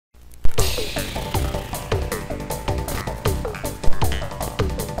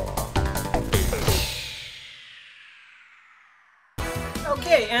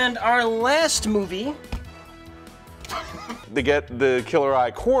Okay, and our last movie. They get the killer eye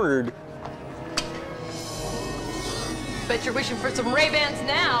cornered. Bet you're wishing for some Ray-Bans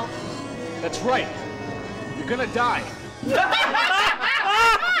now. That's right. You're gonna die.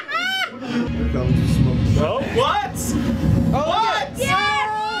 Oh, what? Oh, what? Yes!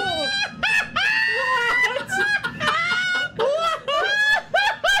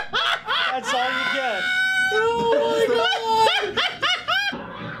 That's all you get. Oh my god!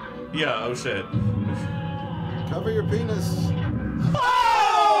 Yeah, oh shit. Cover your penis.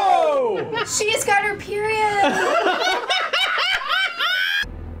 Oh! She just got her period.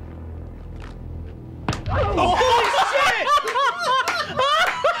 Oh, holy shit!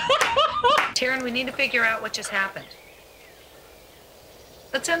 Taryn, we need to figure out what just happened.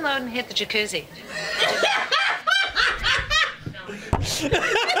 Let's unload and hit the jacuzzi.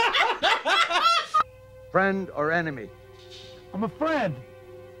 Friend or enemy? I'm a friend.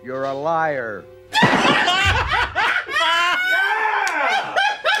 You're a liar.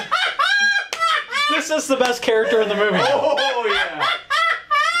 This is the best character in the movie. Oh, yeah.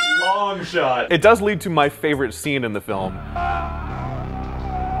 Long shot. It does lead to my favorite scene in the film.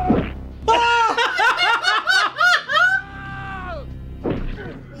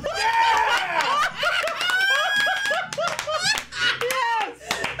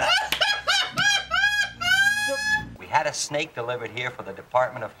 We had a snake delivered here for the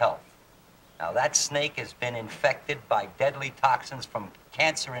Department of Health. Now that snake has been infected by deadly toxins from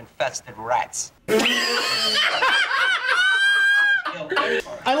cancer-infested rats.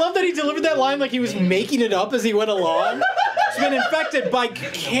 I love that he delivered that line like he was making it up as he went along. It's been infected by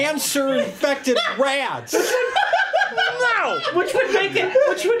cancer-infected rats. No! Which would make it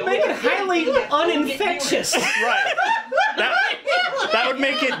highly uninfectious. Right. That would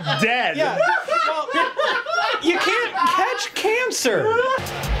make it dead. Yeah. Well, you can't catch cancer.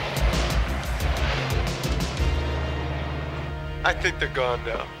 I think they're gone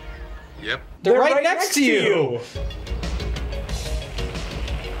now. Yep. They're right next to you.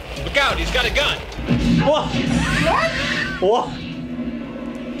 Look out, he's got a gun. What? What?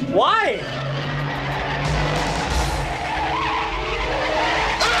 Why?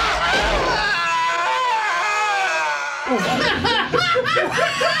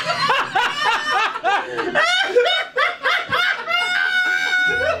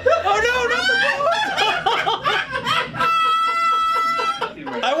 Oh no, not the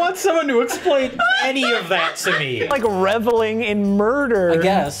I want someone to explain any of that to me. Like reveling in murder. I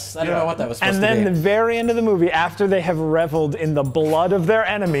guess. I don't know what that was supposed and to be. then the very end of the movie, after they have reveled in the blood of their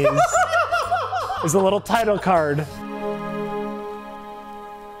enemies, is a little title card.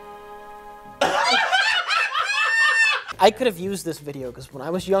 I could have used this video because when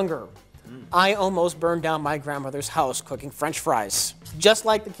I was younger, I almost burned down my grandmother's house cooking French fries. Just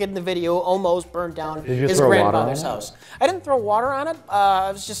like the kid in the video almost burned down his grandfather's house. I didn't throw water on it. It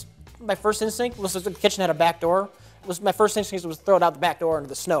was just my first instinct was the kitchen had a back door. My first instinct was throw it out the back door into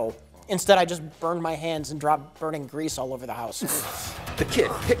the snow. Instead, I just burned my hands and dropped burning grease all over the house. The kid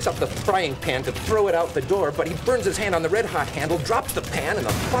picks up the frying pan to throw it out the door, but he burns his hand on the red-hot handle, drops the pan, and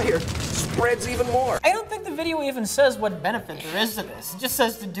the fire spreads even more. I don't think the video even says what benefit there is to this. It just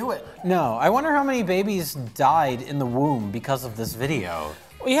says to do it. No, I wonder how many babies died in the womb because of this video.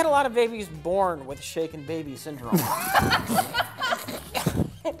 Well, you had a lot of babies born with shaken baby syndrome.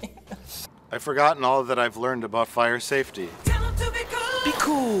 I've forgotten all that I've learned about fire safety. Be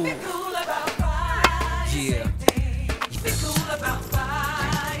cool. Be cool about fire safety. Be cool about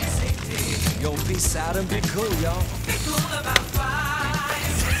fire safety. Yo, peace out and be cool, y'all. Be cool about fire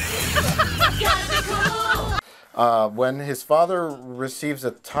safety. Gotta be cool. When his father receives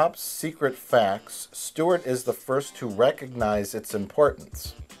a top secret fax, Stewart is the first to recognize its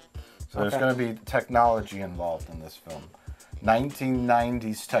importance. So there's going to be technology involved in this film.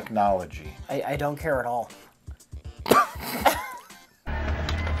 1990s technology. I don't care at all.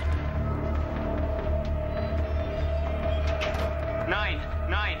 Nine.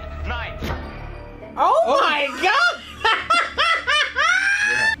 Oh my god!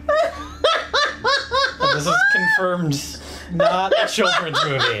 This is confirmed not a children's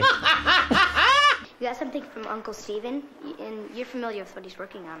movie. You got something from Uncle Steven, and you're familiar with what he's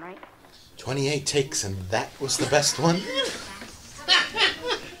working on, right? 28 takes, and that was the best one?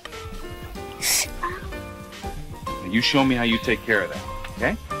 You show me how you take care of that,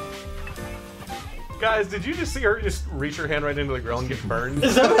 okay? Guys, did you just see her just reach her hand right into the grill and get burned?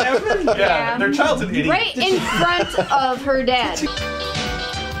 Is that what happened? Yeah, their child's an idiot. Right in front of her dad.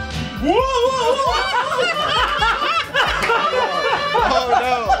 Whoa! Oh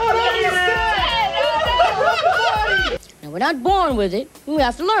no! Now We're not born with it. We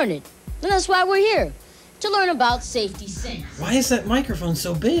have to learn it. And that's why we're here. To learn about safety sense. Why is that microphone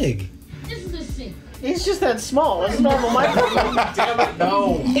so big? This is a thing. He's just that small. It's a normal microphone. Damn it,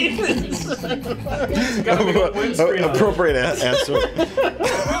 no. Appropriate answer.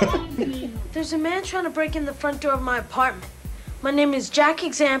 There's a man trying to break in the front door of my apartment. My name is Jack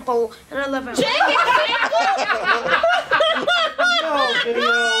Example, and I live in... Jack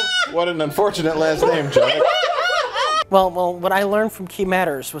What an unfortunate last name, Jack. Well, what I learned from Key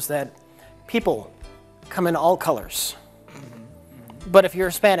Matters was that people come in all colors. But if you're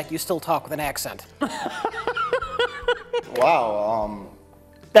Hispanic, you still talk with an accent. Wow.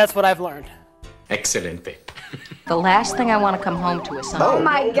 That's what I've learned. Excelente. The last thing I want to come home to is something. Oh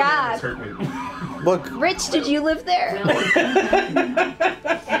my God. Look, Rich, did you live there?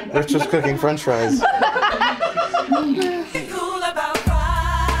 Rich was cooking French fries.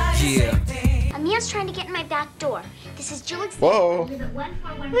 Yeah. A man's trying to get in my back door. This is Jill. Whoa.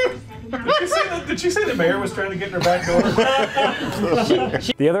 Did she say the mayor was trying to get in her back door?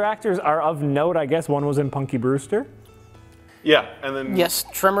 The other actors are of note, I guess. One was in Punky Brewster. Yeah, and then... Yes,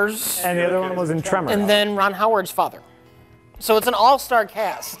 Tremors. And the other one was in Tremors. And then Ron Howard's father. So it's an all-star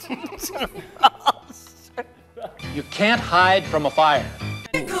cast. You can't hide from a fire.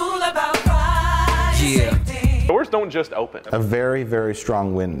 Yeah. Doors don't just open. A very, very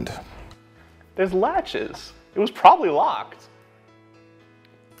strong wind. There's latches. It was probably locked.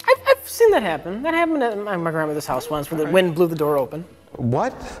 I've seen that happen. That happened at my grandmother's house once, where the wind blew the door open.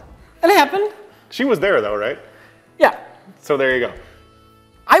 What? It happened. She was there, though, right? Yeah. So there you go.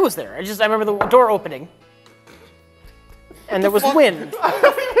 I was there. I remember the door opening. And there was wind. I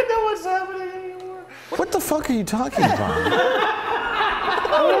don't even know what's happening anymore. What the fuck are you talking about?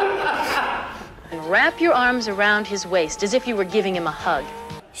 Wrap your arms around his waist as if you were giving him a hug.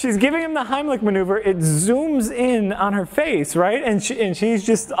 She's giving him the Heimlich maneuver. It zooms in on her face, right? And she's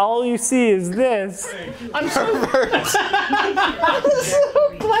just, all you see is this. I'm so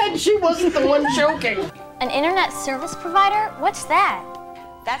glad she wasn't the one choking. An internet service provider? What's that?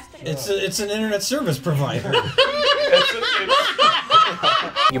 It's an internet service provider.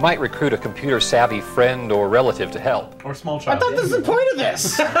 You might recruit a computer-savvy friend or relative to help. Or small I child. thought this was the point of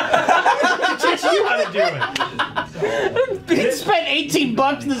this. Teach you how to do it. He spent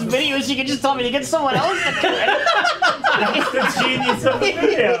 $18 in this video so you can just tell me to get someone else to do it. That's the genius of the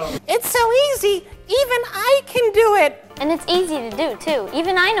video. It's so easy. Even I can do it. And it's easy to do, too.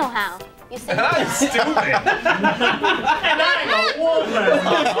 Even I know how. You see? I'm stupid. And I'm a woman.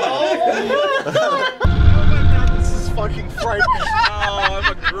 Oh my God, this is fucking frightening. Oh, I'm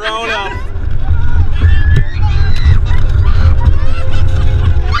a grown-up.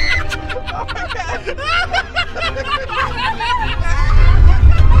 Oh my God.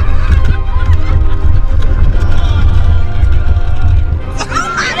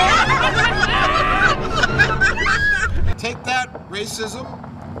 Take that, racism.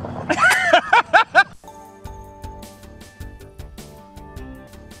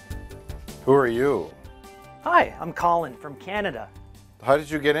 Who are you? Hi, I'm Colin from Canada. How did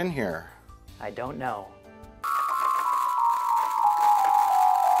you get in here? I don't know.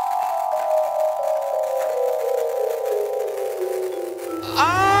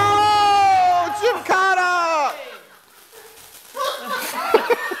 Oh, Gymkhana!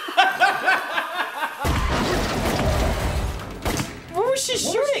 What was she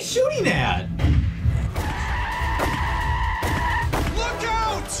shooting? What was she shooting at? Look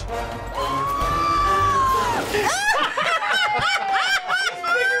out!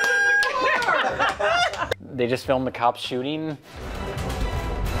 They just filmed the cops shooting.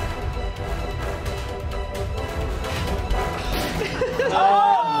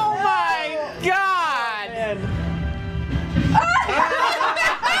 Oh my God!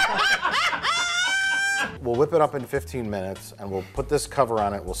 We'll whip it up in 15 minutes and we'll put this cover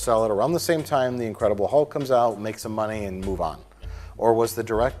on it. We'll sell it around the same time The Incredible Hulk comes out, make some money and move on. Or was the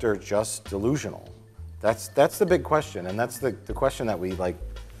director just delusional? That's the big question, and that's the question that we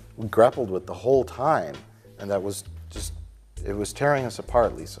grappled with the whole time, and that was just, it was tearing us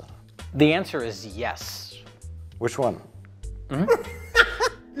apart, Lisa. The answer is yes. Which one?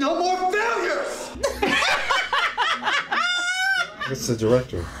 No more failures! It's the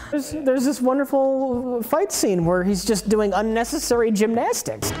director. There's this wonderful fight scene where he's just doing unnecessary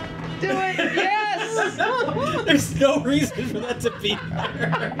gymnastics. Do it! Yes! There's no reason for that to be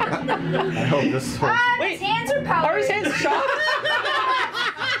there. I hope this Wait, his hands are powered. Are his hands chopped?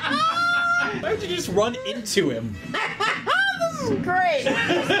 Why would you just run into him? This is great.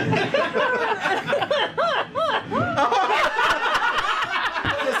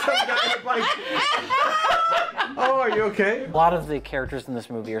 Oh, are you okay? Okay. A lot of the characters in this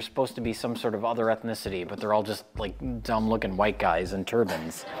movie are supposed to be some sort of other ethnicity, but they're all just like dumb-looking white guys in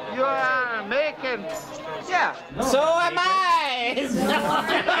turbans. You are making. Yeah. So am I!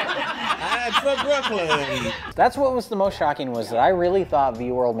 I'm from Brooklyn. That's what was the most shocking, was that I really thought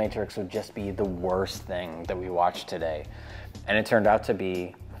V-World Matrix would just be the worst thing that we watched today. And it turned out to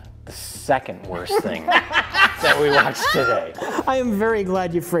be the second worst thing that we watched today. I am very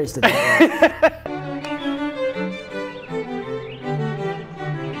glad you phrased it that way.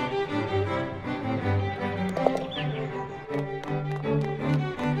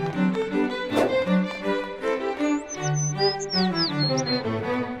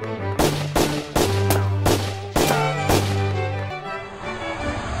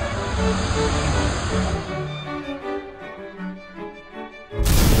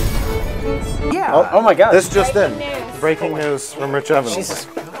 Oh, oh my God. This just in. News. Breaking news from Rich Evans. Jesus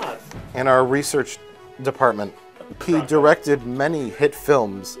God. In our research department, he directed many hit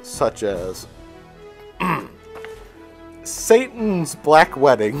films such as Satan's Black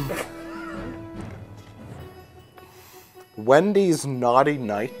Wedding, Wendy's Naughty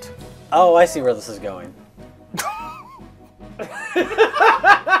Night. Oh, I see where this is going.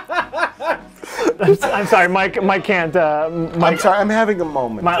 I'm sorry, Mike can't. I'm sorry, I'm having a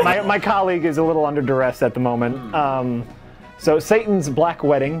moment. My colleague is a little under duress at the moment. So Satan's Black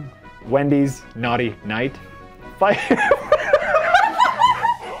Wedding, Wendy's Naughty Night, Fire.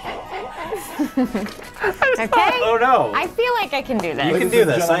 Okay. Oh no. I feel like I can do this. You can do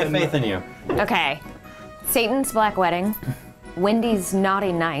this. I have faith in you. Okay. Satan's Black Wedding, Wendy's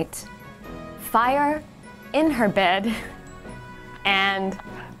Naughty Night, Fire in Her Bed, and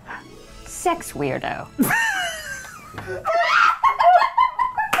Sex Weirdo.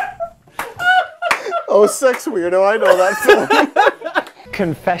 Oh, Sex Weirdo, I know that film.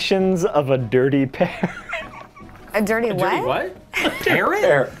 Confessions of a Dirty Pair. A dirty what? What?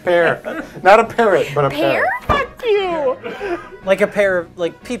 Parrot? Pear. Not a parrot, but a Pear? parrot. Fuck you! Like a pair of,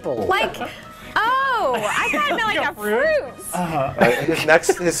 like, people. Like, oh, I thought it meant like a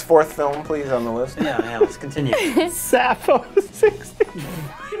fruit. His fourth film, please, on the list. Yeah, let's continue. Sappho 60.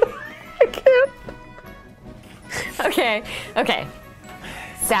 I can't. Okay.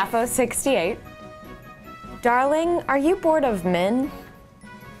 Sappho 68. Darling, are you bored of men?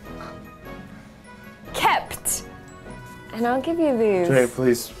 Kept. And I'll give you these. Jay,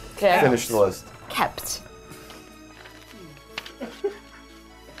 please finish the list. Kept.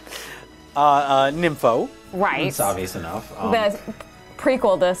 Nympho. Right. It's obvious enough. The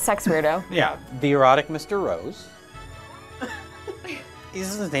prequel to Sex Weirdo. Yeah, the erotic Mr. Rose.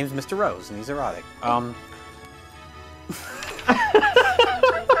 His name's Mr. Rose, and he's erotic.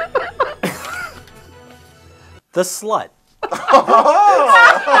 The Slut.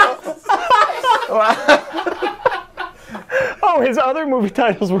 Oh, his other movie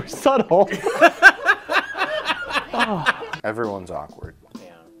titles were subtle. Everyone's awkward.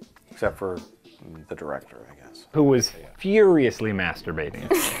 Yeah. Except for the director, I guess. Who was furiously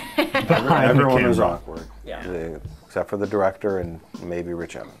masturbating. Everyone was awkward. Yeah. Except for the director and maybe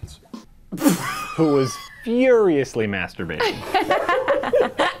Rich Evans. Who was furiously masturbating.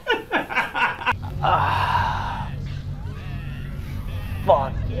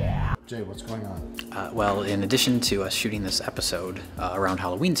 Fuck yeah. Jay, what's going on? Well, in addition to us shooting this episode around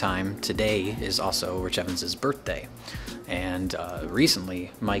Halloween time, today is also Rich Evans' birthday. And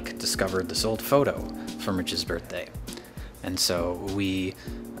recently, Mike discovered this old photo from Rich's birthday. And so we,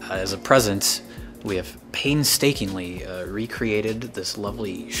 as a present, we have painstakingly recreated this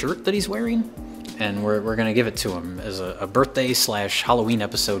lovely shirt that he's wearing. And we're going to give it to him as a birthday/Halloween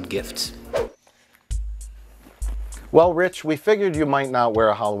episode gift. Well, Rich, we figured you might not wear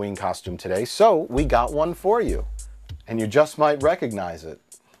a Halloween costume today, so we got one for you. And you just might recognize it.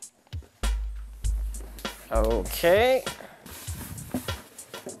 Okay.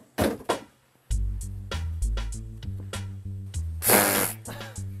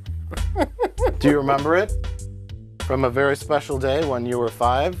 Do you remember it? From a very special day when you were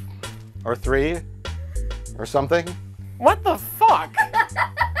 5 or 3 or something? What the fuck?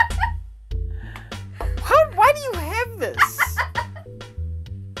 Why do you have this?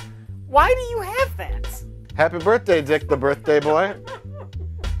 Why do you have that? Happy birthday, Dick the birthday boy.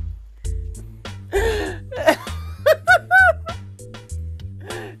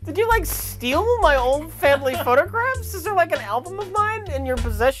 Did you like steal my old family photographs? Is there like an album of mine in your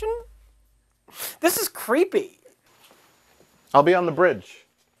possession? This is creepy. I'll be on the bridge.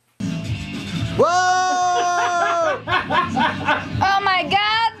 Whoa! Oh my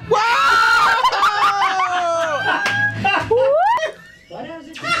God! Whoa!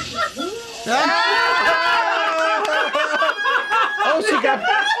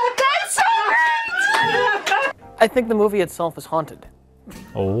 I think the movie itself is haunted.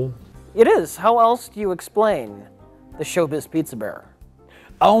 Oh. It is. How else do you explain the Showbiz Pizza Bear?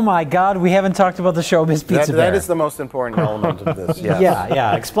 Oh my God, we haven't talked about the Showbiz Pizza Bear. That is the most important element of this. Yes.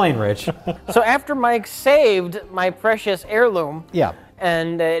 Yeah. Explain, Rich. So after Mike saved my precious heirloom, Yeah.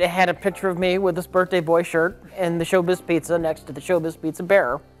 and it had a picture of me with this birthday boy shirt and the Showbiz Pizza next to the Showbiz Pizza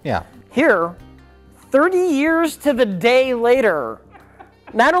Bear. Yeah. Here, 30 years to the day later,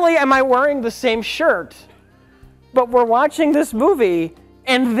 not only am I wearing the same shirt, but we're watching this movie,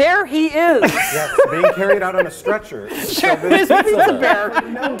 and there he is. Yes, being carried out on a stretcher. Showbiz Pizza Bear,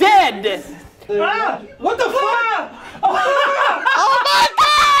 dead. Ah, what the fuck? Oh my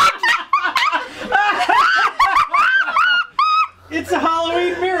God! It's a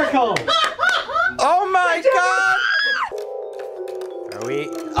Halloween miracle. Oh my God! Are we?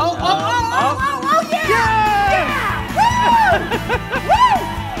 Oh yeah!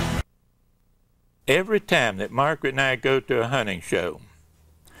 Every time that Margaret and I go to a hunting show,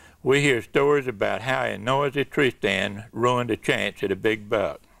 we hear stories about how a noisy tree stand ruined a chance at a big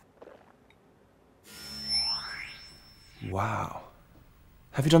buck. Wow.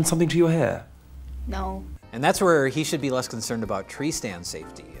 Have you done something to your hair? No. And that's where he should be less concerned about tree stand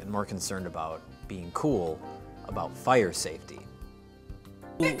safety and more concerned about being cool about fire safety.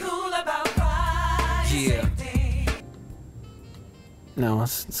 Yeah. No,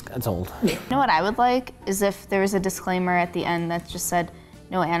 it's old. You know what I would like is if there was a disclaimer at the end that just said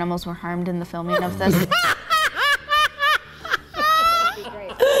no animals were harmed in the filming of this.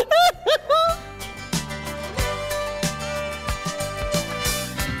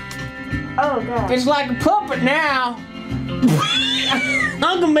 Oh God! It's like a puppet now.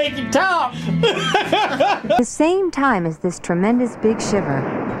 I'm gonna make it talk. The same time as this tremendous big shiver,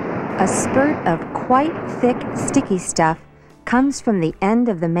 a spurt of quite thick, sticky stuff comes from the end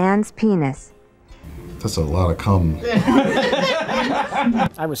of the man's penis. That's a lot of cum.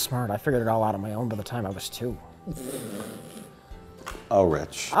 I was smart. I figured it all out on my own by the time I was 2. Oh,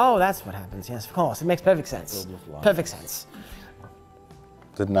 Rich. Oh, that's what happens. Yes, of course. It makes perfect sense. Perfect sense.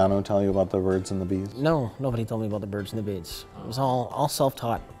 Did Nano tell you about the birds and the bees? No, nobody told me about the birds and the beads. It was all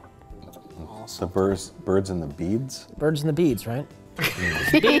self-taught. The birds and the beads? Birds and the beads, right?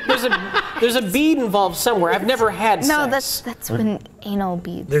 there's a bead involved somewhere. I've never had sex. That's when anal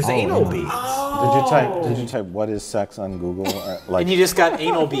beads. There's anal beads. Did you type what is sex on Google? And you just got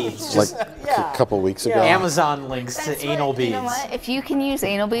anal beads. Like a couple weeks ago. Amazon links to anal beads. You know what? If you can use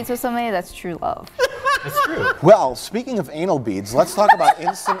anal beads with somebody, that's true love. That's true. Well, speaking of anal beads, let's talk about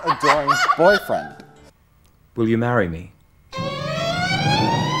Instant Adoring's boyfriend. Will you marry me?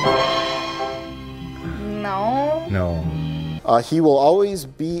 No. No. He will always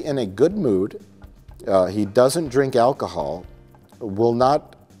be in a good mood. He doesn't drink alcohol. Will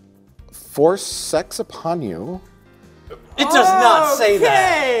not force sex upon you. It does not say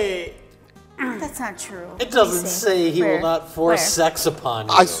that. That's not true. It doesn't say he will not force sex upon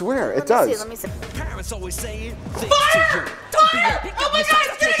you. I swear, it does. Let me see. Parents always saying Fire! Fire! Oh my God,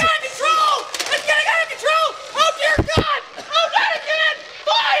 it's getting out of control! It's getting out of control! Oh dear God! Oh not again!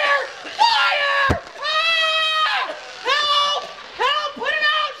 Fire! Fire! Ah! Help! Help! Put it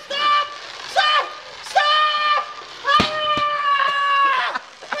out! Stop! Stop! Stop!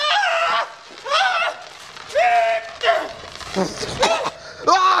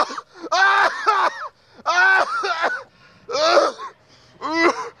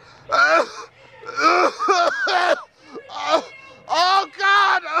 Oh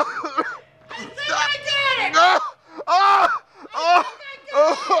God! I think I got it!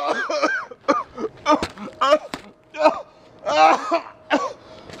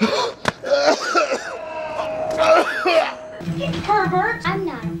 You pervert! I'm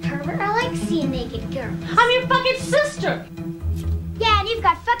not a pervert. I like seeing naked girls. I'm your fucking sister. Yeah, and you've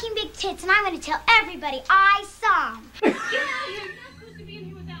got fucking big tits, and I'm gonna tell everybody I saw them.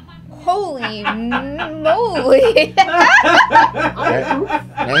 Holy moly!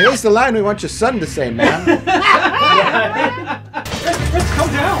 Now here's the line we want your son to say, man. Let's calm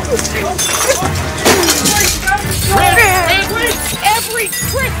down. Every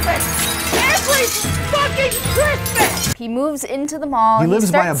Christmas! Every fucking Christmas! He moves into the mall. He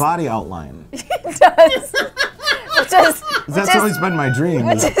lives by a starts- body outline. He does. That's always been my dream.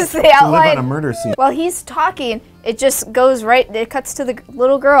 Which is the to live outline. on a murder scene. While he's talking, it just goes right, it cuts to the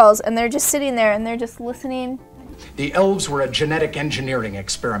little girls, and they're just sitting there, and they're just listening. The elves were a genetic engineering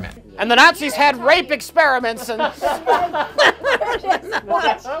experiment. And the Nazis had rape experiments and...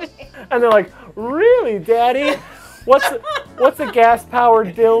 And they're like, really, Daddy? What's a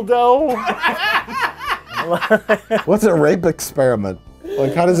gas-powered dildo? What's a rape experiment?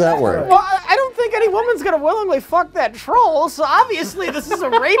 Like, how does that work? Well, I don't think any woman's gonna willingly fuck that troll, so obviously this is a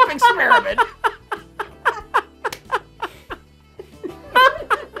rape experiment.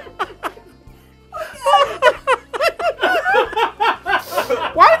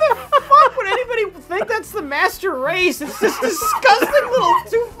 Why the fuck would anybody think that's the master race? It's this disgusting little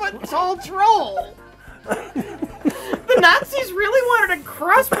 2-foot tall troll. The Nazis really wanted to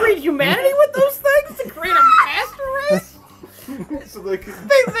crossbreed humanity with those things to create a master race? So they could...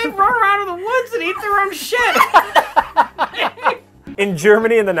 They run around in the woods and eat their own shit. In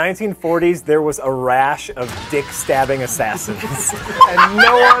Germany in the 1940s, there was a rash of dick-stabbing assassins. And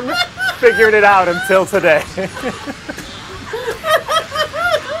no one figured it out until today.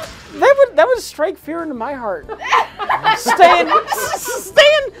 That would strike fear into my heart.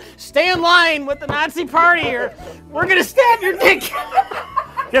 Stay in line with the Nazi party, or we're gonna stab your dick.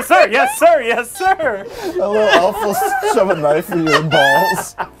 Yes, sir. Yes, sir. Yes, sir. A little elf will shove a knife in your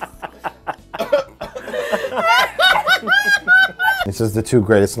balls. He says the 2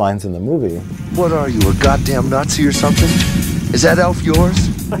 greatest lines in the movie. What are you, a goddamn Nazi or something? Is that elf yours?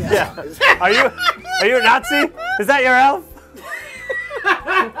 Yeah. Are you a Nazi? Is that your elf?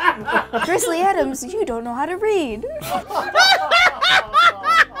 Grizzly Adams, you don't know how to read.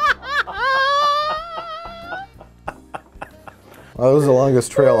 Well, that was the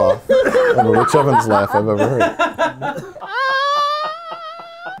longest trail off of a Rich Evans laugh I've ever heard.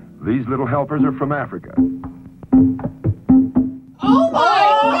 These little helpers are from Africa. Oh my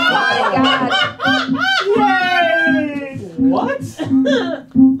God! Yay! What?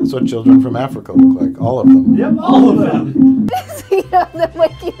 That's what children from Africa look like, all of them. Yep, all of them. See them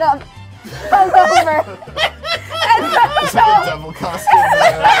waking up all over. It's like a devil costume.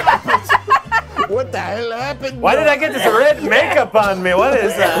 What the hell happened? Why did I get this red makeup on me? What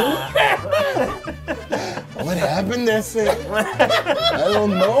is that? What happened there, Sid? I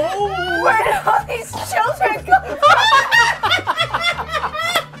don't know. Where did all these children come from?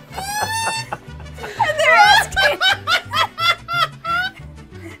 And they're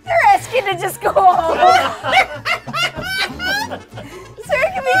asking to just go home. Sir,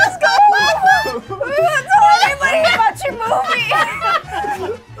 can we just go home? We won't tell anybody about your movie.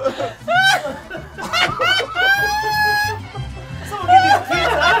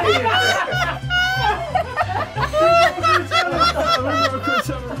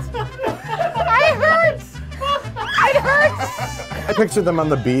 It hurts! I pictured them on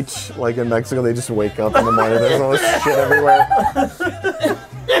the beach, like in Mexico. They just wake up in the morning. There's all this shit everywhere.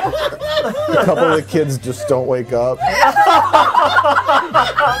 A couple of the kids just don't wake up.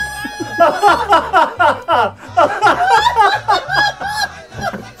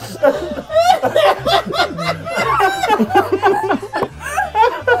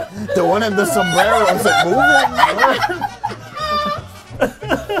 The one in the sombrero isn't moving.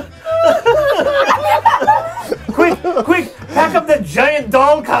 Quick, pack up the giant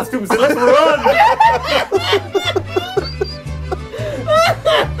doll costumes and let's run!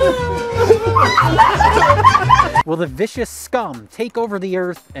 Will the vicious scum take over the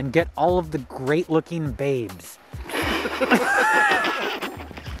earth and get all of the great-looking babes?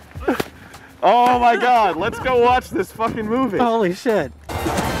 Oh my god, let's go watch this fucking movie. Holy shit.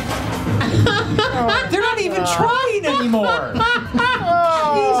 They're not even trying anymore!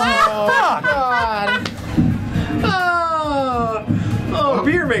 Oh,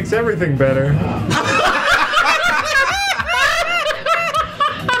 beer makes everything better.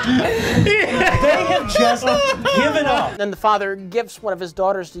 They have just given up. Then the father gifts one of his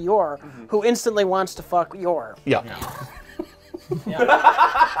daughters to Yor, who instantly wants to fuck Yor. Yeah.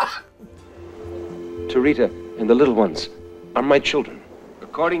 Tarita and the little ones are my children.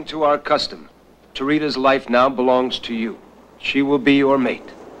 According to our custom, Tarita's life now belongs to you. She will be your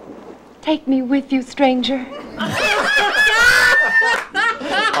mate. Take me with you, stranger.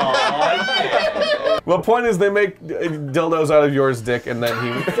 Well, the point is they make dildos out of yours, dick, and then he...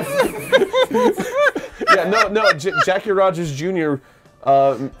 Yeah, no, Jackie Rogers Jr.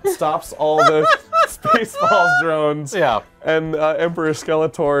 Stops all the Spaceballs drones. Yeah. And Emperor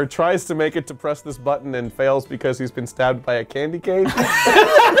Skeletor tries to make it to press this button and fails because he's been stabbed by a candy cane.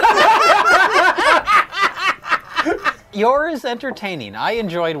 Yours is entertaining. I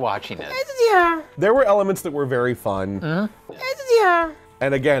enjoyed watching it. Yeah. There were elements that were very fun. Yeah.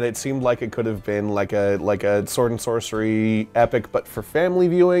 And again, it seemed like it could have been like a sword and sorcery epic, but for family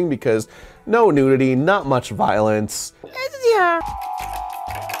viewing, because no nudity, not much violence. Yeah.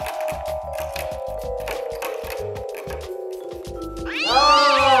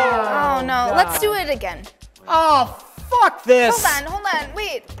 Oh no, let's do it again. Oh, fuck this. Hold on,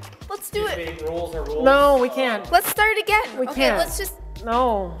 wait. Let's do it. No, we can't. Let's start again. We Okay, can't. let's just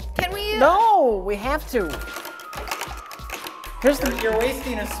No. Can we? No, we have to. Here's the. You're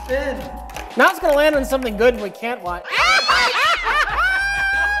wasting a spin. Now it's gonna land on something good and we can't watch.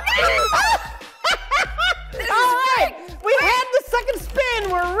 All right, we had the second spin.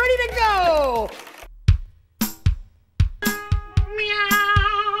 We're ready to go.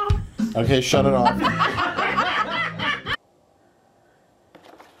 Okay, shut it off.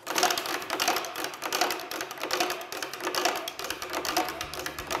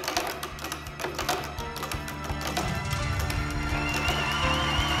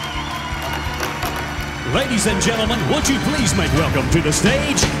 Ladies and gentlemen, would you please make welcome to the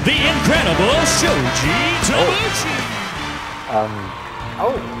stage the incredible Shoji Tabuchi.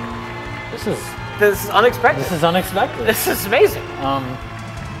 Oh, this is unexpected. This is unexpected. This is amazing.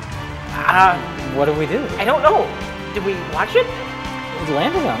 What do we do? I don't know. Did we watch it? It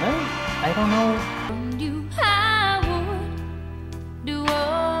landed on it. I don't know.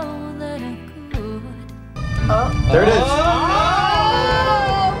 There it is.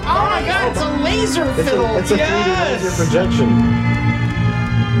 Oh my God! It's a laser fiddle. It's a 3D laser projection.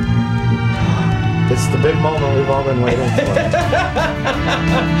 It's the big moment we've all been waiting for.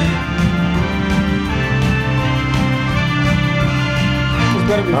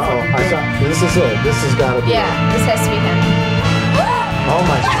 This is it. This has got to be it. Yeah, this has to be him. Oh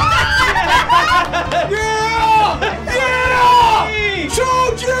my God.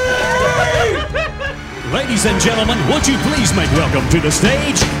 Shoji! Ladies and gentlemen, would you please make welcome to the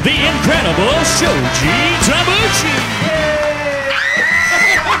stage the incredible Shoji Tabuchi.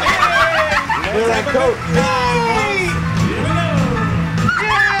 Look at that coat.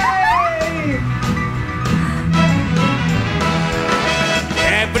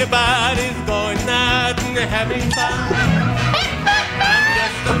 Everybody's going out and having fun. I'm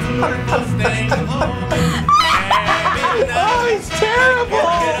just a fool for staying home. Oh, it's terrible!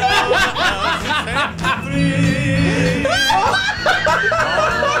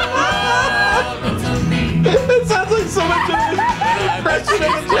 It sounds like so much of an impression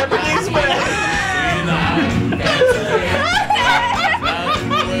of a Japanese man.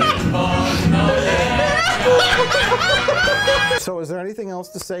 So is there anything else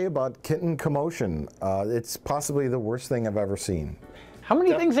to say about Kitten Commotion? It's possibly the worst thing I've ever seen. How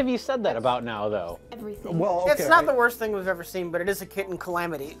many things have you said that about now, though? Everything. Well, okay. It's not the worst thing we've ever seen, but it is a kitten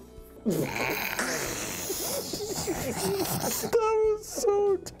calamity. That was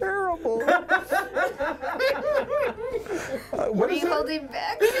so terrible. What are you holding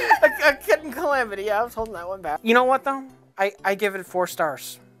back? A kitten calamity. Yeah, I was holding that one back. You know what though? I give it 4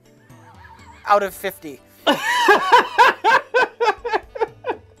 stars out of 50.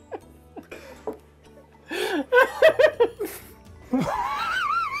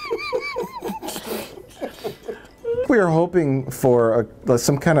 We were hoping for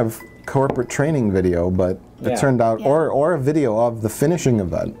some kind of corporate training video, but it turned out, or a video of the finishing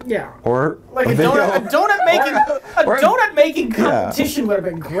event. Yeah. Or like a donut making competition would have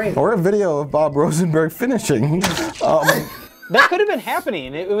been great. Or a video of Bob Rosenberg finishing. That could have been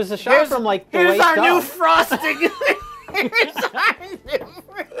happening. It was a shot from like the here's waist our new up. frosting.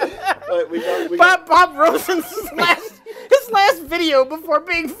 Bob Rosen's his last video before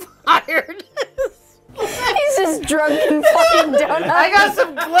being fired. He's just drunk and fucking donuts. I got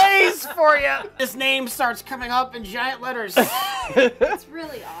some glaze for you. His name starts coming up in giant letters. It's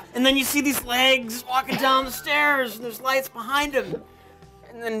really awesome. And then you see these legs walking down the stairs, and there's lights behind him.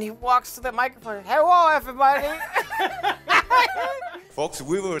 And then he walks to the microphone. Hello, everybody. Folks,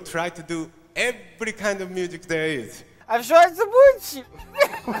 we will try to do every kind of music there is. I'm sure it's a bullshit.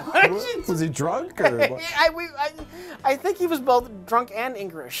 Was he drunk or what? I think he was both drunk and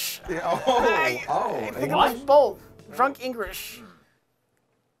English. I think it was both. Drunk English.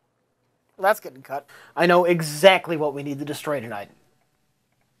 Well, that's getting cut. I know exactly what we need to destroy tonight.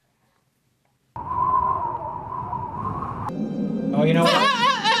 Oh, you know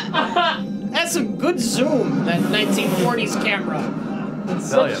what? That's a good zoom, that 1940s camera.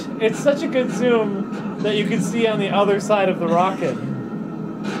 It's such a good zoom that you can see on the other side of the rocket.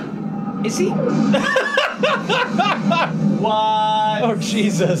 Is he? What? Oh,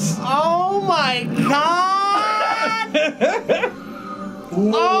 Jesus. Oh my God!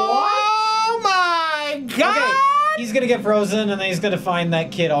 Oh my God! Okay, he's gonna get frozen and then he's gonna find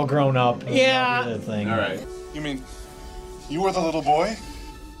that kid all grown up. Yeah. The thing. All right. You mean you were the little boy?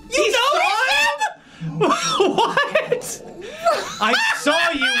 You know him? What? I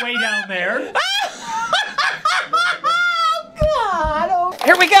saw you way down there. God!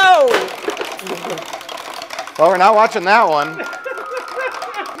 Here we go! Well, we're not watching that one.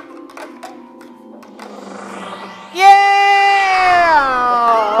 Yeah!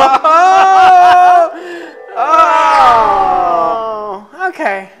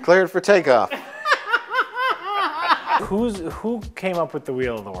 Okay. Cleared for takeoff. Who came up with the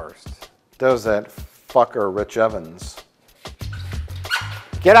wheel of the worst? That was that fucker, Rich Evans.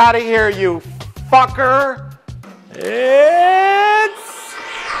 Get out of here, you fucker! It's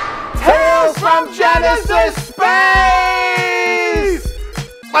Tales from Genesis Space!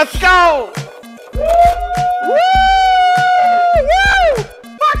 Let's go! Woo! Woo!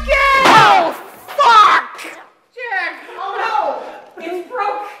 Fuck yeah! Oh, fuck! Jack! Oh no! It's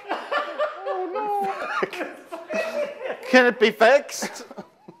broke! Can it be fixed?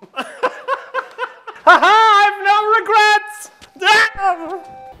 I have no regrets!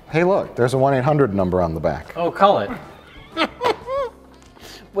 Hey, look, there's a 1-800 number on the back. Oh, call it.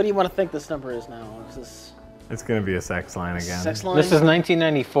 What do you want to think this number is now? Is this It's going to be a sex line again. sex line? This is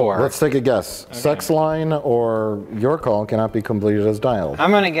 1994. Let's take a guess. Okay. Sex line or your call cannot be completed as dialed.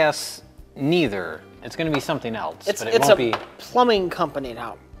 I'm going to guess neither. It's going to be something else, It's but it won't be. plumbing company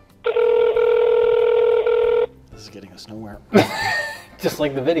now. This is getting us nowhere. Just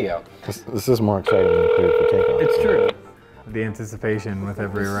like the video. This is more exciting than Cleared for Takeoff. It's true. The anticipation with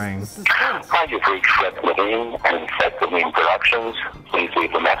every ring. Hi, you've reached Fred Levine and Fred Levine Productions. Please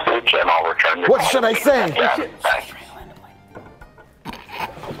leave a message and I'll return your What call. should I say?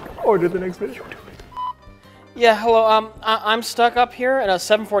 Order the next video. Yeah, hello. I'm stuck up here at a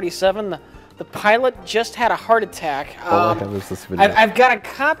 747. The pilot just had a heart attack. I've got a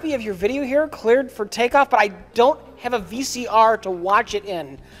copy of your video here, cleared for takeoff, but I don't have a VCR to watch it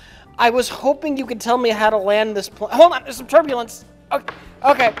in. I was hoping you could tell me how to land this plane. Hold on, there's some turbulence.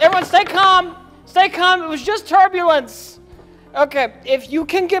 Okay, everyone stay calm. Stay calm, it was just turbulence. Okay, if you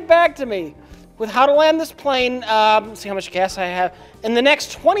can get back to me with how to land this plane, see how much gas I have, in the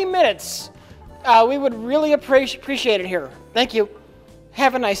next 20 minutes, we would really appreciate it here. Thank you.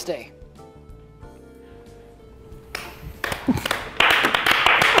 Have a nice day.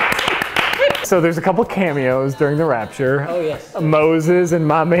 So there's a couple cameos during the rapture. Oh, yes. Moses and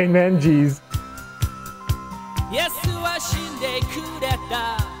my main man, G's.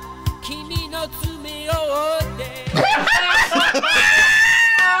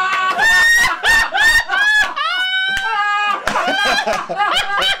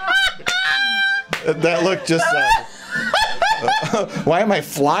 That looked just why am I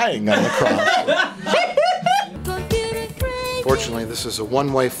flying on the cross? Fortunately, this is a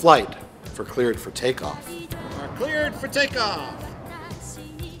one-way flight for Cleared for Takeoff. Cleared for takeoff.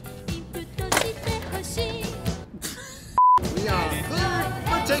 We are cleared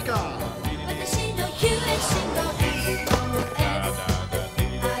for takeoff.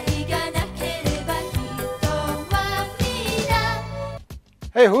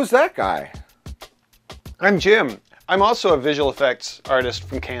 Hey, who's that guy? I'm Jim. I'm also a visual effects artist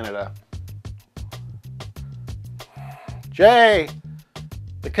from Canada. Jay,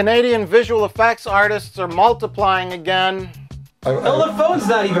 the Canadian visual effects artists are multiplying again. Oh, the phone's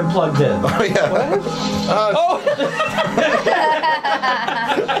not even plugged in. Oh, yeah.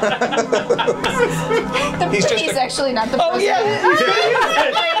 He's actually not the person. Oh, yeah.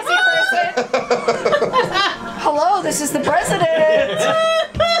 Crazy person. Hello, this is the president.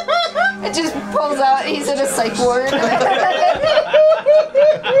 It just pulls out, he's in a psych ward.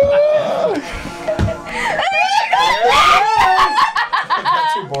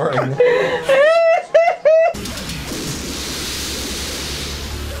 Too boring.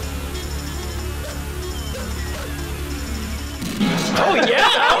 Oh, yeah!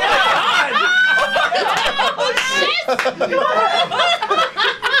 Oh, my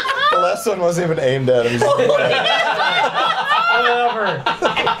The last one wasn't even aimed at him.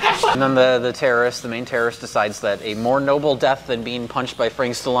 And then the terrorist, the main terrorist, decides that a more noble death than being punched by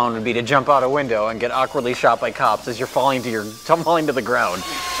Frank Stallone would be to jump out a window and get awkwardly shot by cops as you're falling to the ground.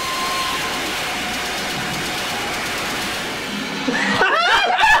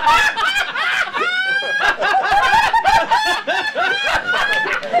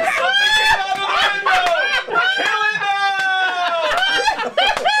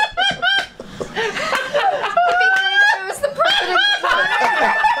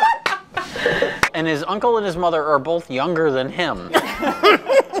 And his uncle and his mother are both younger than him.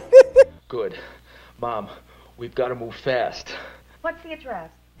 Good. Mom, we've got to move fast. What's the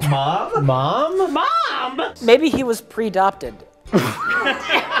address? Mom? Mom? Mom! Maybe he was pre-adopted.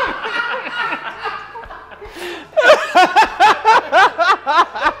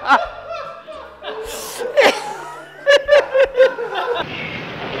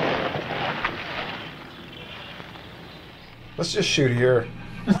 Let's just shoot here.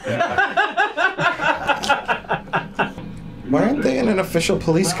 Why aren't they in an official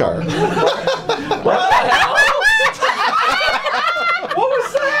police car? What the hell? What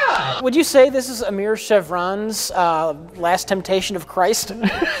would you say this is Amir Chevron's Last Temptation of Christ? I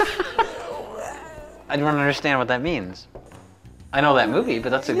don't understand what that means. I know that movie, but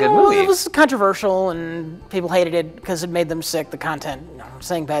that's a good movie. It was controversial, and people hated it because it made them sick, the content. You know,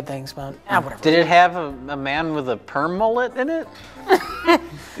 saying bad things about whatever. Did it have a man with a perm mullet in it?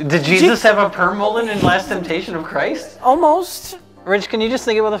 Did Jesus have a perm mullet in Last Temptation of Christ? Almost. Rich, can you just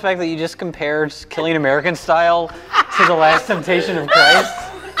think about the fact that you just compared Killing American Style to The Last Temptation of Christ?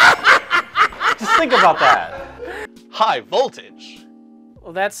 Just think about that. High voltage.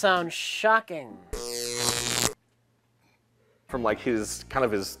 Well, that sounds shocking. From like his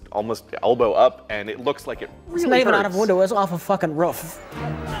almost elbow up, and it looks like it really It's not even hurts. out of a window, it's off a fucking roof.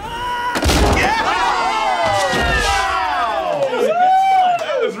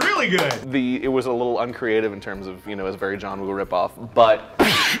 That was really good. It was a little uncreative in terms of, you know, it's very John Woo ripoff, but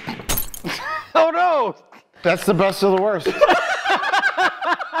oh no! That's the best of the worst.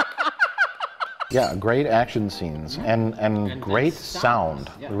 Yeah, great action scenes and great sound.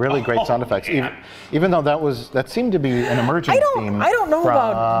 Really great sound effects. Even though that seemed to be an emerging theme. I don't know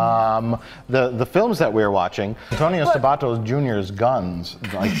from the films that we were watching. Antonio Sabato Jr.'s guns,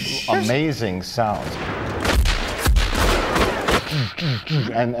 like amazing sounds.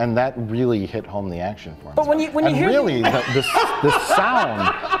 And that really hit home the action for me. But when you hear really the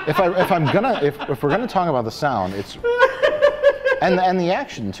sound, if we're gonna talk about the sound, it's and the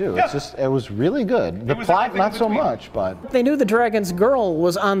action too. It's just it was really good. The plot not so much, but they knew the dragon's girl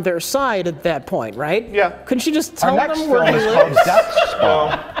was on their side at that point, right? Yeah. Couldn't she just tell our next them where film they is called lived? Death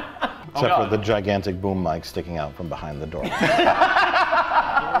Spawn. Except for the gigantic boom mic sticking out from behind the door.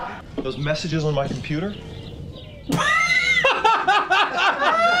 Those messages on my computer?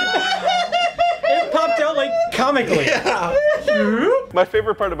 It popped out like comically. Yeah. My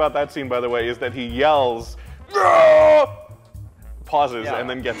favorite part about that scene, by the way, is that he yells, "Ah!" pauses, and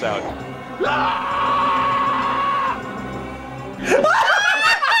then gets out.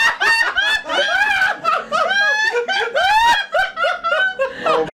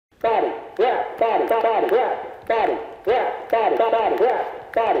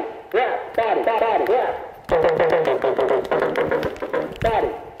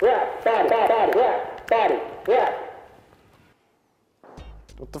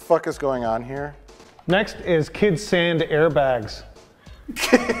 What the fuck is going on here? Next is Kids Sand Airbags.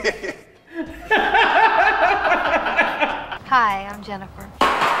 Hi, I'm Jennifer.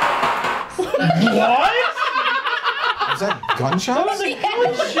 What? Is that gunshots? That was a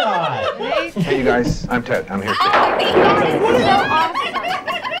gunshot. Hey, you guys. I'm Ted. I'm here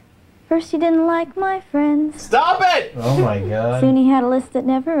First, he didn't like my friends. Stop it! Oh my god. Soon he had a list that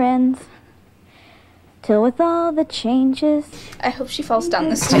never ends. Till with all the changes. I hope she falls down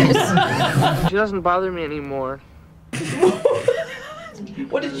the stairs. She doesn't bother me anymore.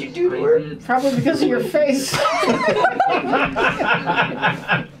 What did you do to her? Probably because of your face.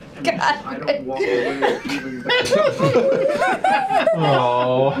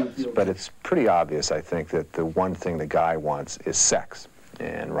 Oh. But it's pretty obvious, I think, that the one thing the guy wants is sex,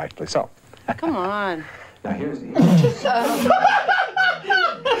 and rightfully so. Come on. Now here's the...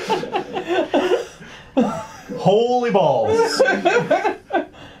 Holy balls.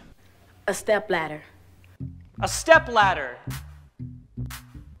 A step ladder. A step ladder.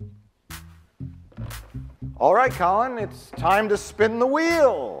 All right, Colin, it's time to spin the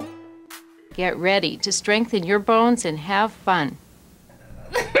wheel. Get ready to strengthen your bones and have fun.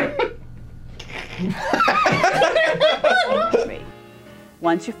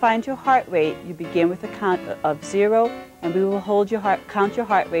 Once you find your heart rate, you begin with a count of 0, and we will count your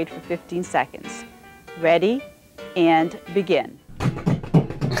heart rate for 15 seconds. Ready, and begin.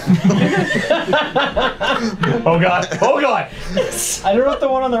 Oh god. Oh god. I don't know if the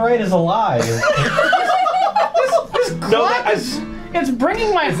one on the right is alive. This clock it's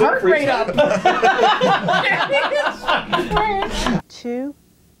bringing my heart rate up. 2.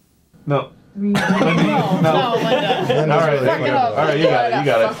 No. 3. No, Linda. All right, Fuck it up. All right, you got it. You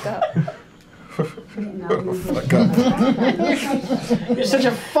got it. You're such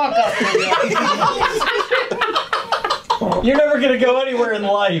a fuck up. You're never gonna go anywhere in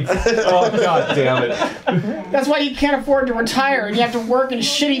life. Oh god damn it. That's why you can't afford to retire and you have to work in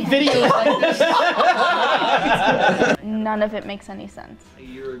shitty videos like this. None of it makes any sense. A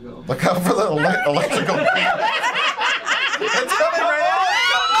year ago. Look out for the electrical. It's coming right out.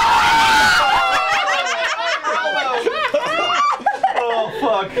 Oh,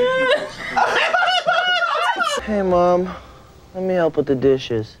 fuck. Hey, Mom. Let me help with the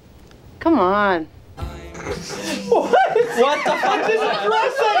dishes. Come on. What the fuck does it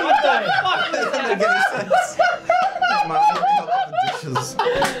dress anything? That doesn't make any sense. Mom, let me help with the dishes.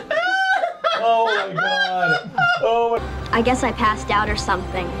 I guess I passed out or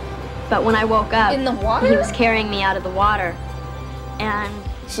something. But when I woke up, In the water? he was carrying me out of the water. And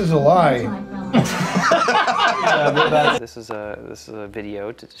This is a lie. This is a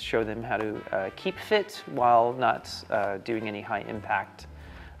video to show them how to keep fit while not doing any high impact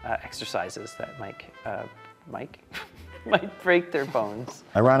exercises that might break their bones.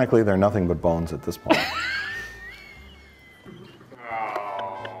 Ironically, they're nothing but bones at this point.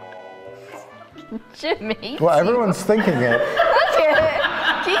 Jimmy. Well, everyone's thinking it. Look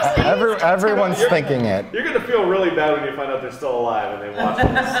at it. Everyone's thinking it. You're gonna feel really bad when you find out they're still alive and they watch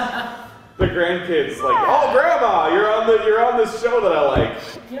this. The grandkids like, oh, Grandma, you're on this show that I like.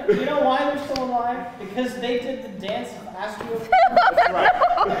 You know why they're still alive? Because they did the dance of Astro. That's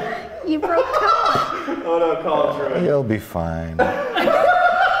right. You broke Colin. Oh no, Colin's ruined. You'll be fine.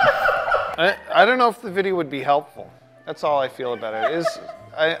 I don't know if the video would be helpful. That's all I feel about it.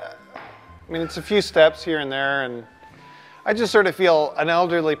 I mean, it's a few steps here and there, and I just sort of feel an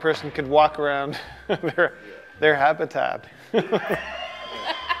elderly person could walk around their habitat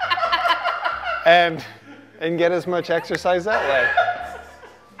and get as much exercise that way.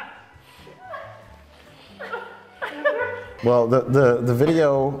 Well, the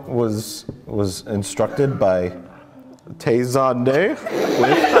video was instructed by Tezande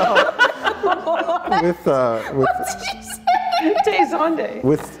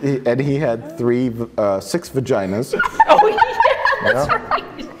and he had 6 vaginas. Oh yeah, that's Yeah. right.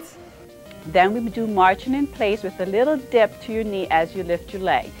 Then we do marching in place with a little dip to your knee as you lift your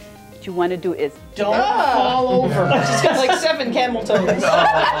leg. What you want to do is Don't fall over. She's got like 7 camel toes.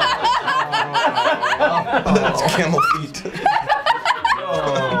 That's camel feet.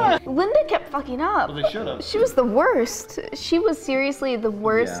 Linda kept fucking up. Well, they should have. She was the worst. She was seriously the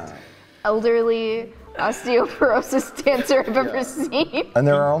worst elderly osteoporosis dancer I've ever seen. And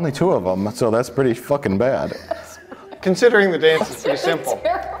there are only 2 of them, so that's pretty fucking bad. Considering the dance is pretty simple.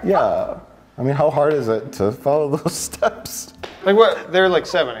 Yeah. I mean, how hard is it to follow those steps? Like what? They're like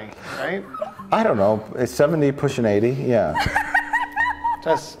 70, right? I don't know. It's 70 pushing 80. Yeah.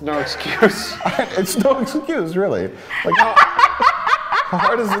 That's no excuse. It's no excuse, really. Like how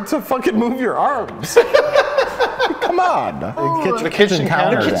hard is it to fucking move your arms? Come on. Oh. The kitchen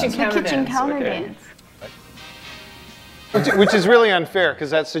counter dance. The kitchen counter dance. Which is really unfair,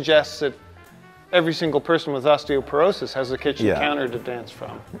 because that suggests that every single person with osteoporosis has a kitchen counter to dance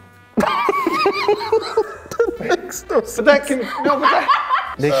from. Makes no sense. But that can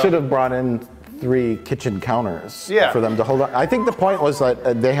They should have brought in 3 kitchen counters for them to hold on. I think the point was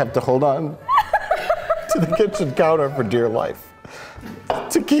that they have to hold on to the kitchen counter for dear life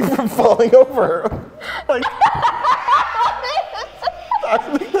to keep from falling over. Like, I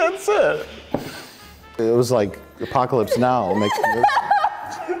think that's it. It was like Apocalypse Now makes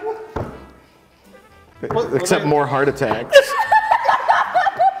except more heart attacks.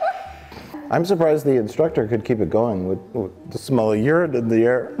 I'm surprised the instructor could keep it going with the smell of urine in the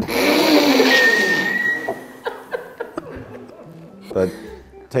air. But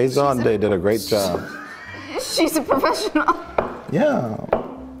Tezande did a great job. She's a professional. Yeah.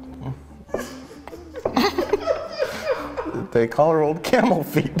 They call her old camel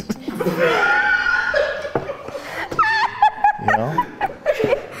feet. You know?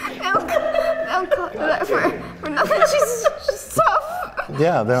 Don't call her that for nothing. She's tough.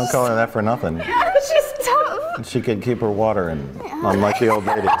 Yeah, they don't call her that for nothing. She's tough. She could keep her water in, unlike the old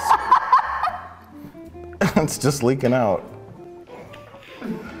ladies. It's just leaking out.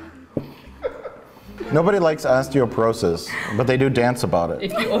 Nobody likes osteoporosis, but they do dance about it.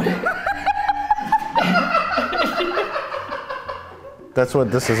 If you order. That's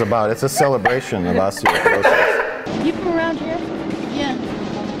what this is about. It's a celebration of osteoporosis. You from around here? Yeah.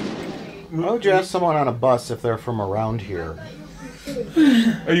 Why would you ask someone on a bus if they're from around here?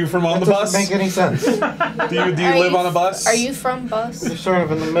 Are you from on the bus? Doesn't make any sense. Do you live on a bus? Are you from bus? You're sort of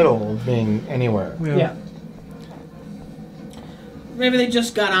in the middle of being anywhere. Yeah. Maybe they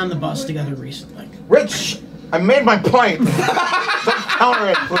just got on the bus together recently. Rich, I made my point. Don't counter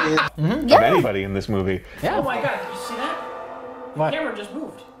it, please. Of anybody in this movie. Yeah. Oh my God! Did you see that? What? The camera just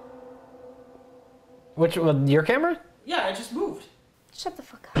moved. Which one? Your camera? Yeah, it just moved. Shut the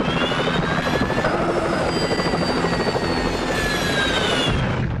fuck up.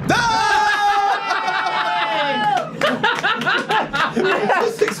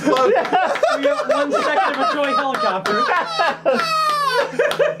 Just exploded. We got 1 second of a toy helicopter.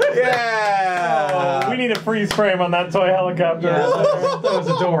 Yeah! Oh, we need a freeze frame on that toy helicopter. Yeah, that was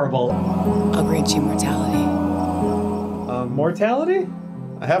adorable. I'll grant you mortality. Mortality?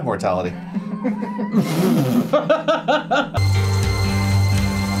 I have mortality.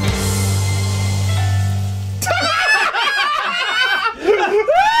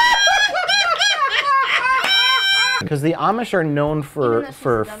 Because the Amish are known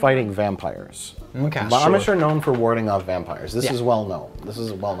for fighting vampires. Okay. The Amish are known for warding off vampires. This is well known. This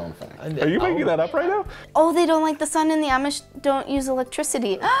is a well-known fact. Are you making that up right now? Oh, they don't like the sun and the Amish don't use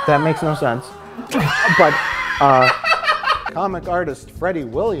electricity. That makes no sense. But comic artist Freddie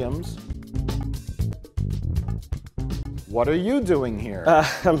Williams, what are you doing here?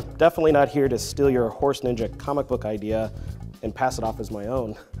 I'm definitely not here to steal your Horse Ninja comic book idea and pass it off as my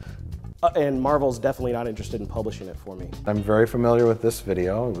own. And Marvel's definitely not interested in publishing it for me. I'm very familiar with this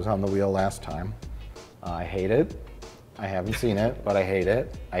video. It was on the wheel last time. I hate it. I haven't seen it, but I hate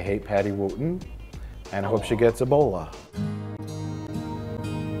it. I hate Patty Wooten, and I hope she gets Ebola.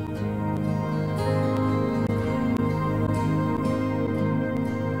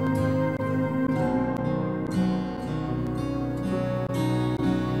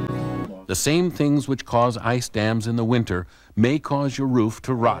 The same things which cause ice dams in the winter may cause your roof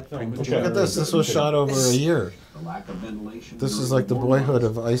to rot. Look at this. This was shot over a year. This is like the Boyhood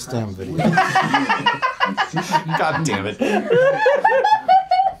of Ice Dam video. God damn it.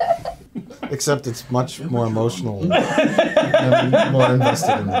 Except it's much more emotional. I'm more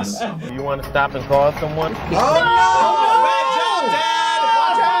invested in this. You want to stop and call someone? Oh no! Bad job, Dad!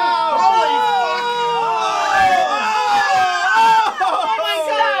 Watch out! Holy Oh my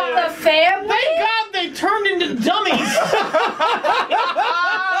God! The family? Thank God they turned into dummies!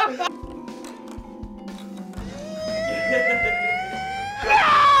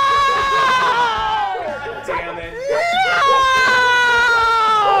 Damn it.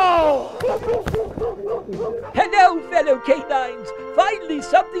 Hello, fellow canines. Finally,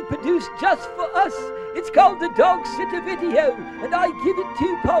 something produced just for us. It's called the Dog Sitter Video, and I give it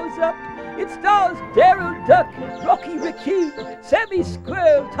 2 paws up. It stars Daryl Duck, Rocky Raccoon, Sammy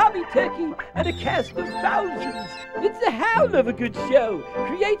Squirrel, Tommy Turkey, and a cast of thousands. It's a howl of a good show,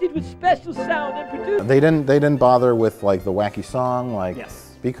 created with special sound and produced. They didn't bother with like the wacky song, like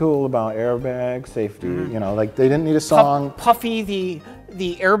be cool about airbag safety. You know, like they didn't need a song. Puffy the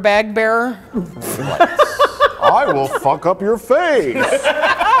airbag bearer. I will fuck up your face.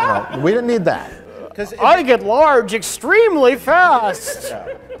 No, we didn't need that. I get large extremely fast.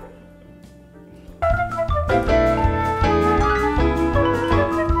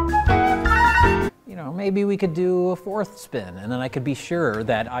 You know, maybe we could do a 4th spin, and then I could be sure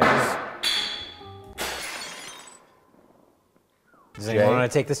that I was... Does anyone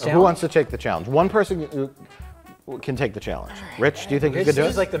want to take this challenge? Who wants to take the challenge? One person can take the challenge. Rich, do you think you could do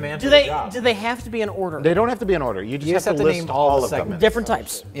it? Like the man do they have to be in order? They don't have to be in order. You just have to list name all of them. Different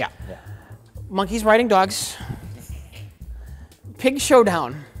types. Yeah. Monkeys riding dogs. Pig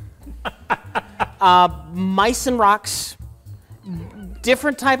showdown. Mice and rocks.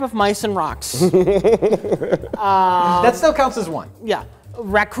 Different type of mice and rocks. That still counts as one. Yeah.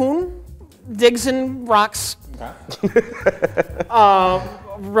 Raccoon digs in rocks.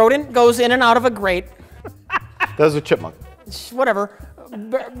 Rodent goes in and out of a grate. There's a chipmunk. Whatever.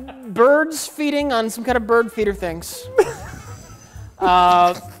 Birds feeding on some kind of bird feeder things.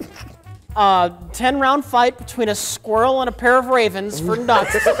 10-round fight between a squirrel and a pair of ravens for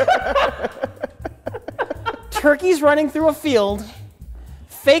nuts. Turkeys running through a field.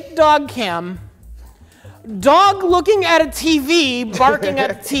 Fake dog cam. Dog looking at a TV, barking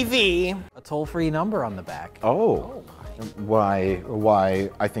at a TV. A toll-free number on the back. Oh. Why,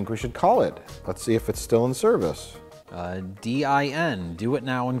 I think we should call it. Let's see if it's still in service. DIN, Do It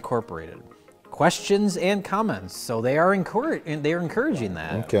Now Incorporated. Questions and comments, so they are encouraging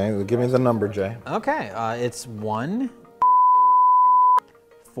that. Okay, well, give me the number, Jay. Okay, it's 1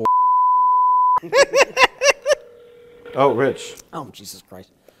 4. Oh, Rich. Oh, Jesus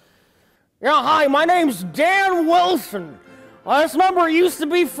Christ. Yeah, hi, my name's Dan Wilson. This number used to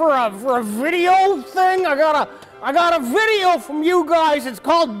be for a video thing. I got a video from you guys. It's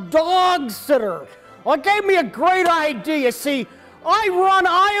called Dog Sitter. Well, it gave me a great idea. See, I run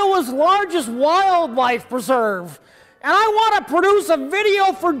Iowa's largest wildlife preserve, and I want to produce a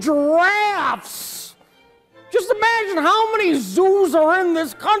video for giraffes. Just imagine how many zoos are in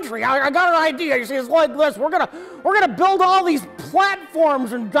this country. I got an idea. You see, it's like this. We're gonna build all these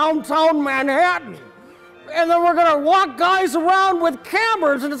platforms in downtown Manhattan, and then we're gonna walk guys around with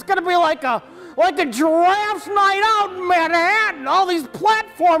cameras, and it's gonna be like a giraffe's night out in Manhattan. All these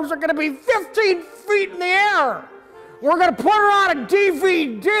platforms are gonna be 15 feet in the air. We're gonna put it on a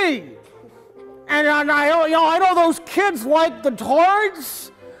DVD, and I know those kids like the toys.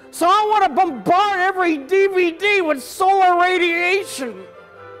 So I want to bombard every DVD with solar radiation.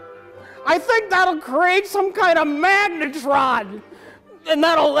 I think that'll create some kind of magnetron. And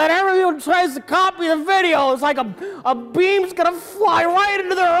everyone who tries to copy the video, it's like a beam's gonna fly right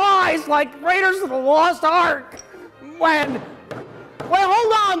into their eyes like Raiders of the Lost Ark. Wait,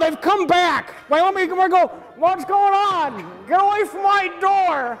 hold on, they've come back. Wait, let me go. What's going on? Get away from my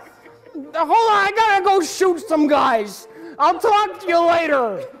door. Hold on, I gotta go shoot some guys. I'll talk to you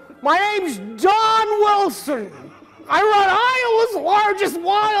later. My name's Don Wilson. I run Iowa's largest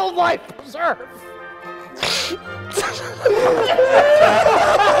wildlife preserve.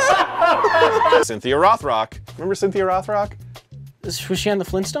 Cynthia Rothrock. Remember Cynthia Rothrock? Was she on the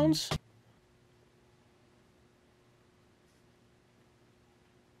Flintstones?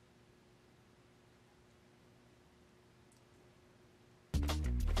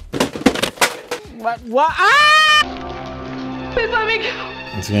 What? Ah! Please let me go.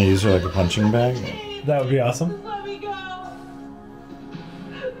 Is he gonna use her like a punching bag? That would be awesome.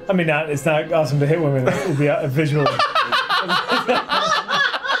 I mean, it's not awesome to hit women. It would be visually.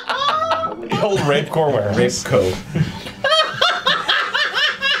 The old rape core wear. Rape co.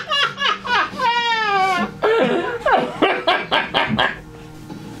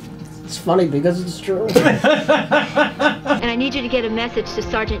 It's funny because it's true. And I need you to get a message to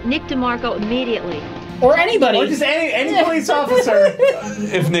Sergeant Nick DeMarco immediately. Or anybody. Or just any police officer.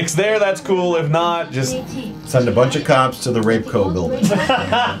 If Nick's there, that's cool. If not, just send a bunch of cops to the Rape Co. building.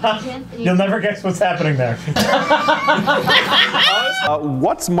 You'll never guess what's happening there.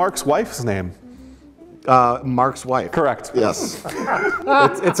 What's Mark's wife's name? Mark's wife. Correct. Yes.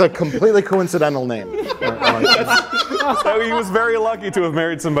 It's a completely coincidental name. So he was very lucky to have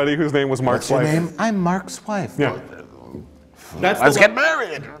married somebody whose name was Mark's wife. What's your name? I'm Mark's wife. Yeah. Let's get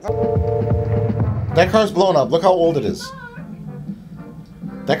married. That car's blown up. Look how old it is.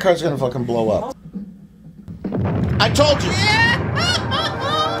 That car's gonna fucking blow up. I told you!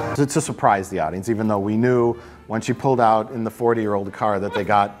 To surprise the audience, even though we knew when she pulled out in the 40-year-old car that they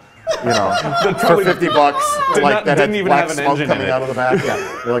got, you know, for $50, like that didn't had even black have an smoke engine coming in it. out of the back. Yeah,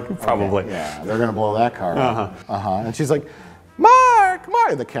 they're like, Probably. okay, yeah, they're gonna blow that car up. And she's like, Mark!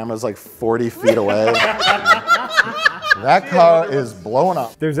 And the camera's like 40 feet away. That car is blowing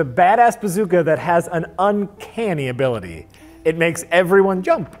up. There's a badass bazooka that has an uncanny ability. It makes everyone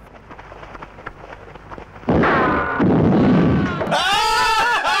jump.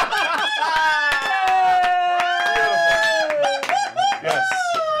 Yes.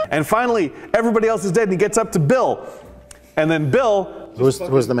 And finally, everybody else is dead, and he gets up to Bill. And then Bill... Who's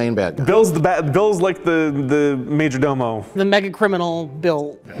the main bad guy? Bill's like the major domo. The mega criminal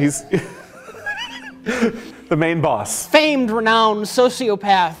Bill. He's the main boss. Famed, renowned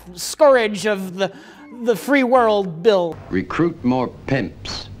sociopath, scourge of the free world, Bill. Recruit more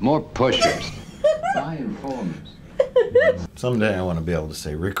pimps, more pushers. Buy informers. Someday I want to be able to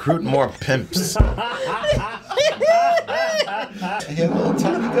say, recruit more pimps.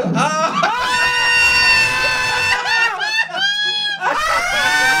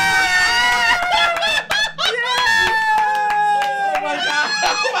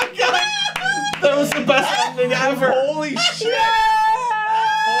 That was the best ending ever. Holy shit!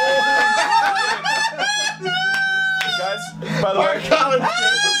 Guys, by the way, I'd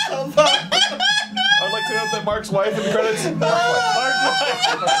like to note that Mark's wife in the credits.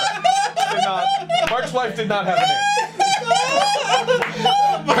 Mark's wife did not have a name.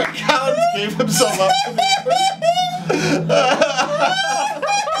 Mark Collins gave himself up to me.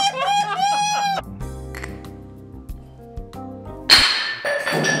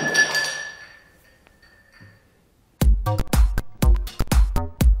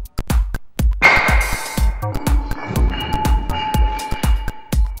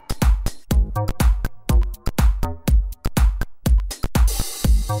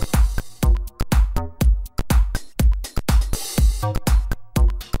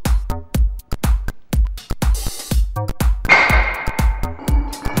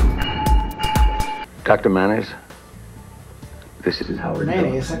 Dr. Mayonnaise, this is how we're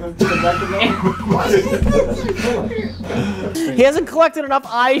doing. He hasn't collected enough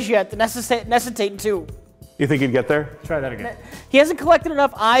eyes yet to necessitate two. You think he'd get there? Try that again. He hasn't collected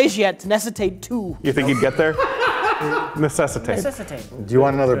enough eyes yet to necessitate two. You think he'd get there? Necessitate. Necessitate. Do you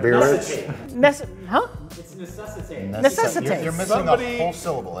want another beer, Rich? Huh? It's necessitate. Necessitate. You're missing a whole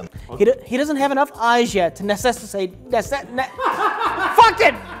syllable. He doesn't have enough eyes yet to necessitate. Fuck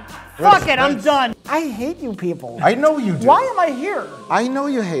it! Fuck it, I'm done. I hate you people. I know you do. Why am I here? I know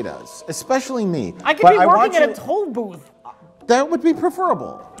you hate us, especially me. I could be working at a toll booth. That would be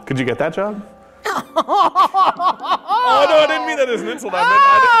preferable. Could you get that job? Oh, no, I didn't mean that as an insult.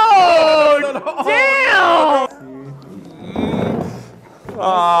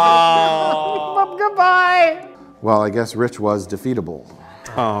 Oh, goodbye. Well, I guess Rich was defeatable.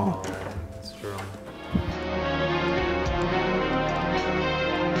 Oh. That's true.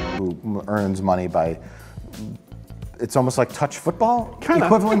 Who earns money by It's almost like touch football, Kinda.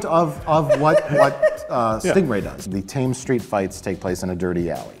 equivalent of what Stingray does. The tame street fights take place in a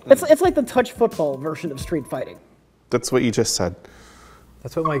dirty alley. It's like the touch football version of street fighting. That's what you just said.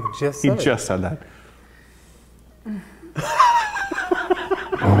 That's what Mike just He said. just said that.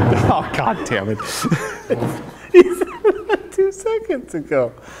 Oh, God damn it. He said that 2 seconds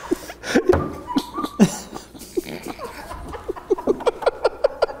ago.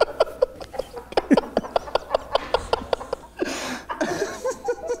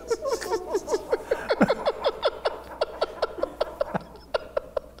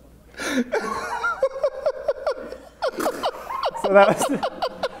 So that was,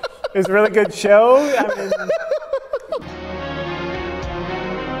 it was a really good show. I mean,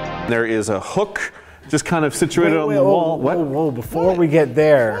 There is a hook just kind of situated on the wall. What? Whoa, before we get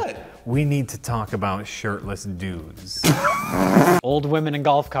there, we need to talk about shirtless dudes. Old women and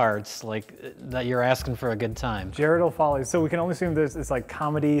golf carts, like that you're asking for a good time. Jared will follow. So we can only assume there's it's like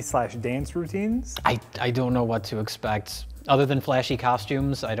comedy / dance routines. I don't know what to expect. Other than flashy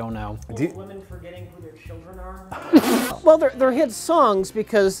costumes, I don't know. Women forgetting who their children are? Well, they're hit songs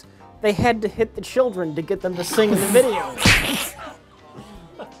because they had to hit the children to get them to sing in the video.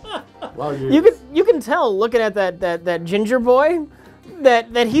 Well, you can tell looking at that ginger boy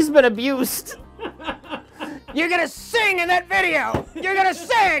that he's been abused. You're gonna sing in that video. You're gonna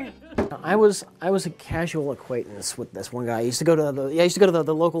sing. I was a casual acquaintance with this one guy. I used to go to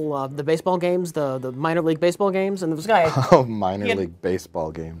the local the baseball games, the minor league baseball games, and there was a guy. Oh, minor league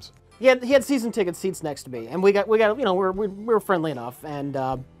baseball games. He had season ticket seats next to me, and we got we were friendly enough, and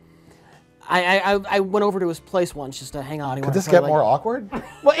I went over to his place once just to hang out. Could this get more awkward?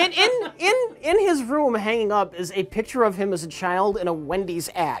 Well, in his room hanging up is a picture of him as a child in a Wendy's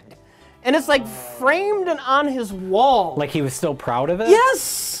ad, and it's like framed and on his wall. Like he was still proud of it?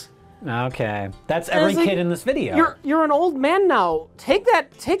 Yes. Okay, that's And every it's like, kid in this video. You're an old man now. Take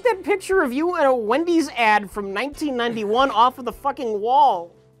that picture of you in a Wendy's ad from 1991 off of the fucking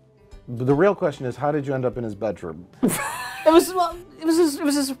wall. But the real question is, how did you end up in his bedroom? It was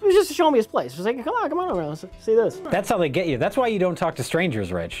just to show me his place. It was like, come on over, let's see this. That's how they get you. That's why you don't talk to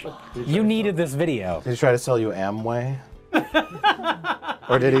strangers, Rich. You needed this video. Did he try to sell you Amway?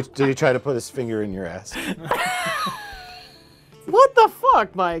 Or did he try to put his finger in your ass? What the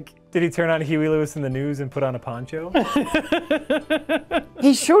fuck, Mike? Did he turn on Huey Lewis in the News and put on a poncho?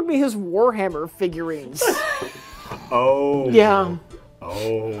 He showed me his Warhammer figurines. Oh. Yeah.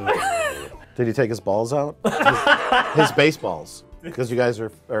 Oh. Did he take his balls out? His baseballs. Because you guys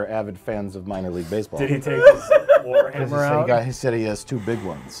are avid fans of minor league baseball. Did he take his Warhammer out? He said he has 2 big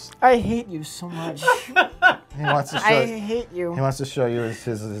ones. I hate you so much. He wants to show I hate you. He wants to show you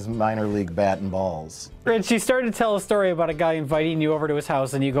his minor league bat and balls. Rich, you started to tell a story about a guy inviting you over to his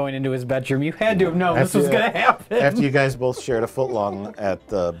house and you going into his bedroom. You had to have known this was going to happen. After you guys both shared a footlong at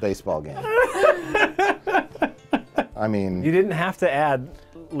the baseball game. I mean... You didn't have to add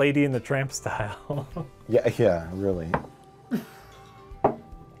Lady in the Tramp style. Yeah, really.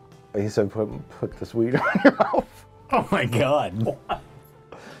 He said, put this weed on your mouth. Oh my God.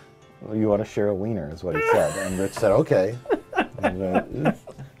 You want to share a wiener, is what he said. And Rich said, okay. And,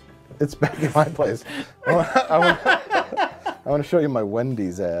 it's back in my place. I want to show you my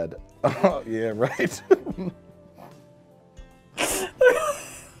Wendy's ad. Oh, yeah, right.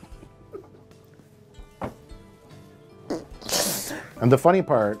 And the funny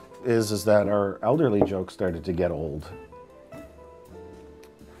part is that our elderly jokes started to get old.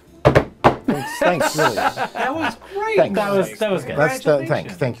 Thanks, really. That was great. Thanks. That was good.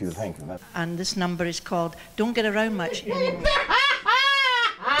 Thank you. And this number is called Don't Get Around Much Anymore.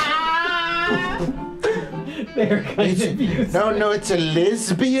 No, it's a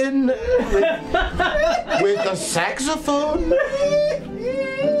lesbian with a saxophone.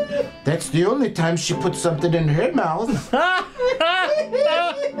 That's the only time she puts something in her mouth.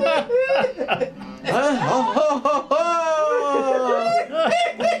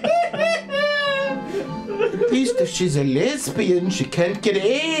 At least if she's a lesbian, she can't get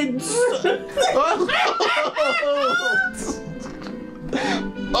AIDS.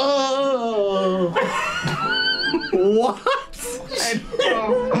 What?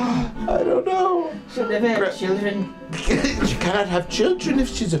 I don't know. She'll never have children. She cannot have children if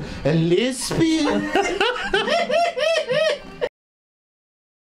she's a lesbian.